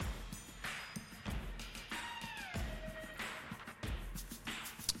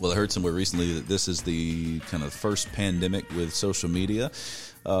Well, I heard somewhere recently that this is the kind of first pandemic with social media.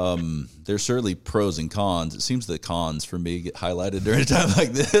 There's certainly pros and cons. It seems the cons for me get highlighted during a time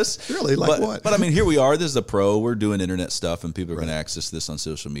like this. Really? Like what? But I mean, here we are. This is a pro. We're doing internet stuff, and people are going to access this on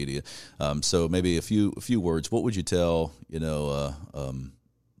social media. So maybe a few words. What would you tell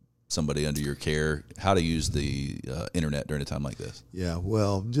somebody under your care how to use the internet during a time like this? Yeah.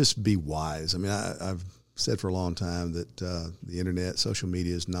 Well, just be wise. I mean, I've said for a long time that the internet, social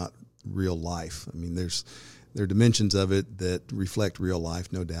media is not real life. I mean, there are dimensions of it that reflect real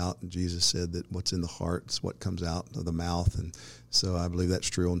life, no doubt. And Jesus said that what's in the heart is what comes out of the mouth. And so I believe that's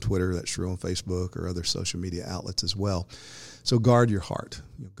true on Twitter, that's true on Facebook or other social media outlets as well. So guard your heart.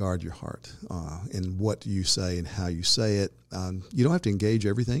 Guard your heart in what you say and how you say it. You don't have to engage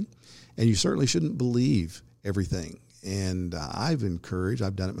everything, and you certainly shouldn't believe everything. And I've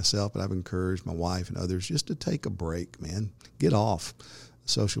done it myself, but I've encouraged my wife and others just to take a break, man. Get off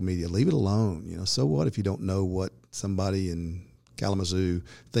social media. Leave it alone. So what if you don't know what somebody in Kalamazoo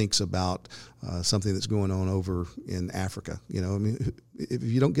thinks about something that's going on over in Africa? I mean, if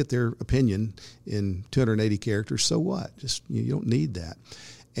you don't get their opinion in 280 characters, so what? Just you don't need that.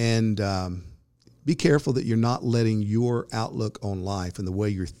 And be careful that you're not letting your outlook on life and the way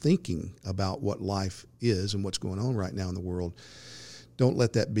you're thinking about what life is and what's going on right now in the world, don't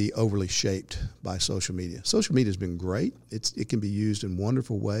let that be overly shaped by social media. Social media has been great. It can be used in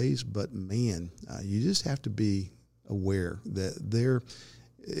wonderful ways, but man, you just have to be aware that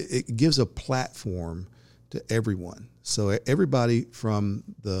it gives a platform to everyone. So everybody from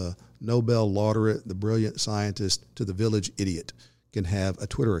the Nobel laureate, the brilliant scientist, to the village idiot can have a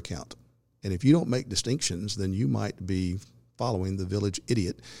Twitter account. And if you don't make distinctions, then you might be following the village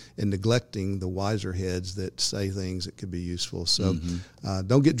idiot and neglecting the wiser heads that say things that could be useful. So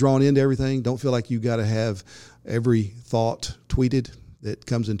don't get drawn into everything. Don't feel like you got to have every thought tweeted that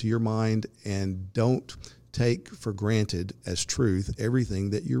comes into your mind, and don't take for granted as truth everything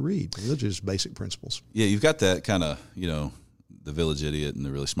that you read. Those are just basic principles. Yeah, you've got that kind of, the village idiot and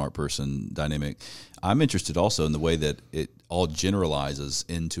the really smart person dynamic. I'm interested also in the way that it all generalizes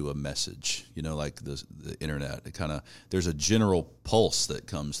into a message, like the internet. It kind of, there's a general pulse that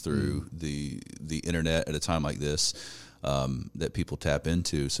comes through the internet at a time like this that people tap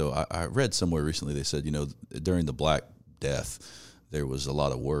into. So I read somewhere recently, they said, during the Black Death, there was a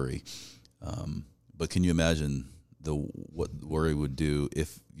lot of worry. But can you imagine what worry would do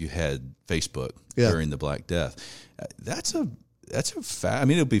if you had Facebook during the Black Death?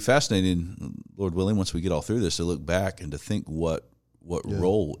 It'll be fascinating, Lord willing, once we get all through this, to look back and to think what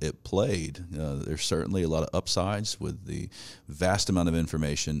role it played. There's certainly a lot of upsides with the vast amount of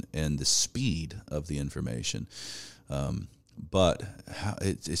information and the speed of the information. But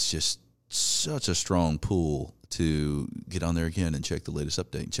it's just such a strong pull to get on there again and check the latest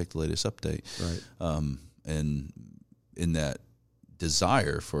update. Right. And in that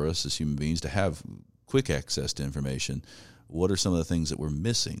desire for us as human beings to have quick access to information, what are some of the things that we're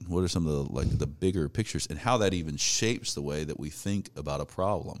missing? What are some of the bigger pictures, and how that even shapes the way that we think about a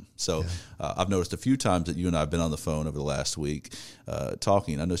problem? So I've noticed a few times that you and I have been on the phone over the last week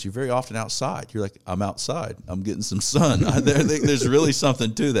talking. I notice you're very often outside. You're like, I'm outside. I'm getting some sun. There's really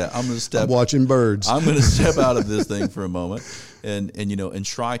something to that. I'm watching birds. I'm going to step out of this thing for a moment and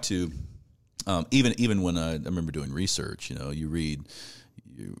try to, even when I remember doing research,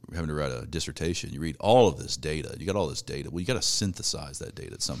 you're having to write a dissertation, you read all of this data. You got all this data. Well, you got to synthesize that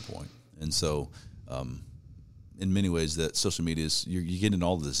data at some point. And so, in many ways, that social media is, you're getting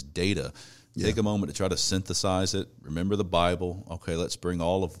all of this data. Take a moment to try to synthesize it. Remember the Bible. Okay, let's bring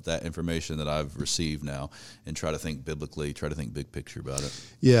all of that information that I've received now and try to think biblically, try to think big picture about it.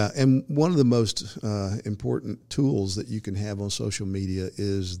 Yeah, and one of the most important tools that you can have on social media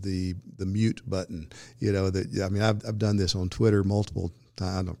is the mute button. I've done this on Twitter multiple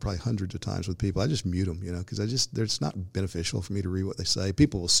times, probably hundreds of times with people. I just mute them, because it's not beneficial for me to read what they say.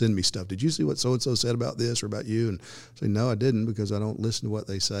 People will send me stuff. Did you see what so-and-so said about this or about you? And I say, no, I didn't, because I don't listen to what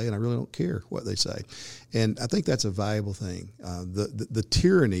they say, and I really don't care what they say. And I think that's a valuable thing. The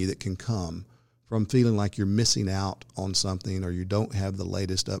tyranny that can come from feeling like you're missing out on something or you don't have the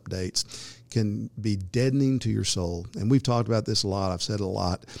latest updates can be deadening to your soul. And we've talked about this a lot. I've said it a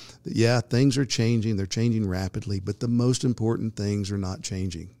lot. That, things are changing. They're changing rapidly, but the most important things are not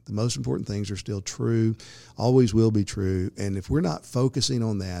changing. The most important things are still true, always will be true. And if we're not focusing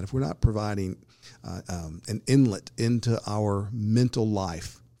on that, if we're not providing an inlet into our mental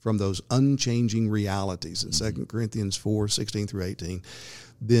life from those unchanging realities in 2 Corinthians 4:16 through 18,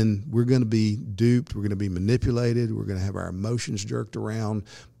 then we're going to be duped, we're going to be manipulated, we're going to have our emotions jerked around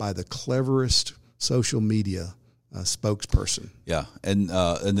by the cleverest social media spokesperson. Yeah, and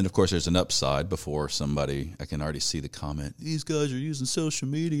then of course there's an upside. Before somebody, I can already see the comment: these guys are using social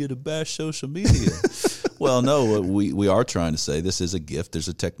media to bash social media. Well, no, we are trying to say this is a gift. There's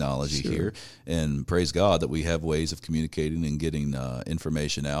a technology here, and praise God that we have ways of communicating and getting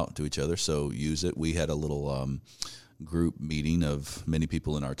information out to each other. So use it. We had a little group meeting of many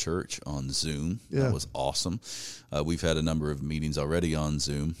people in our church on Zoom. Yeah. That was awesome. We've had a number of meetings already on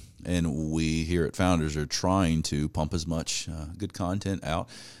Zoom, and we here at Founders are trying to pump as much good content out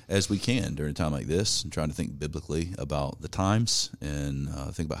as we can during a time like this, and trying to think biblically about the times and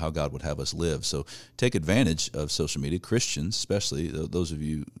think about how God would have us live. So take advantage of social media, Christians especially, those of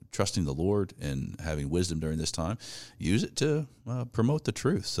you trusting the Lord and having wisdom during this time. Use it to promote the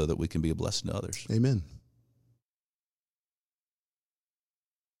truth so that we can be a blessing to others. Amen.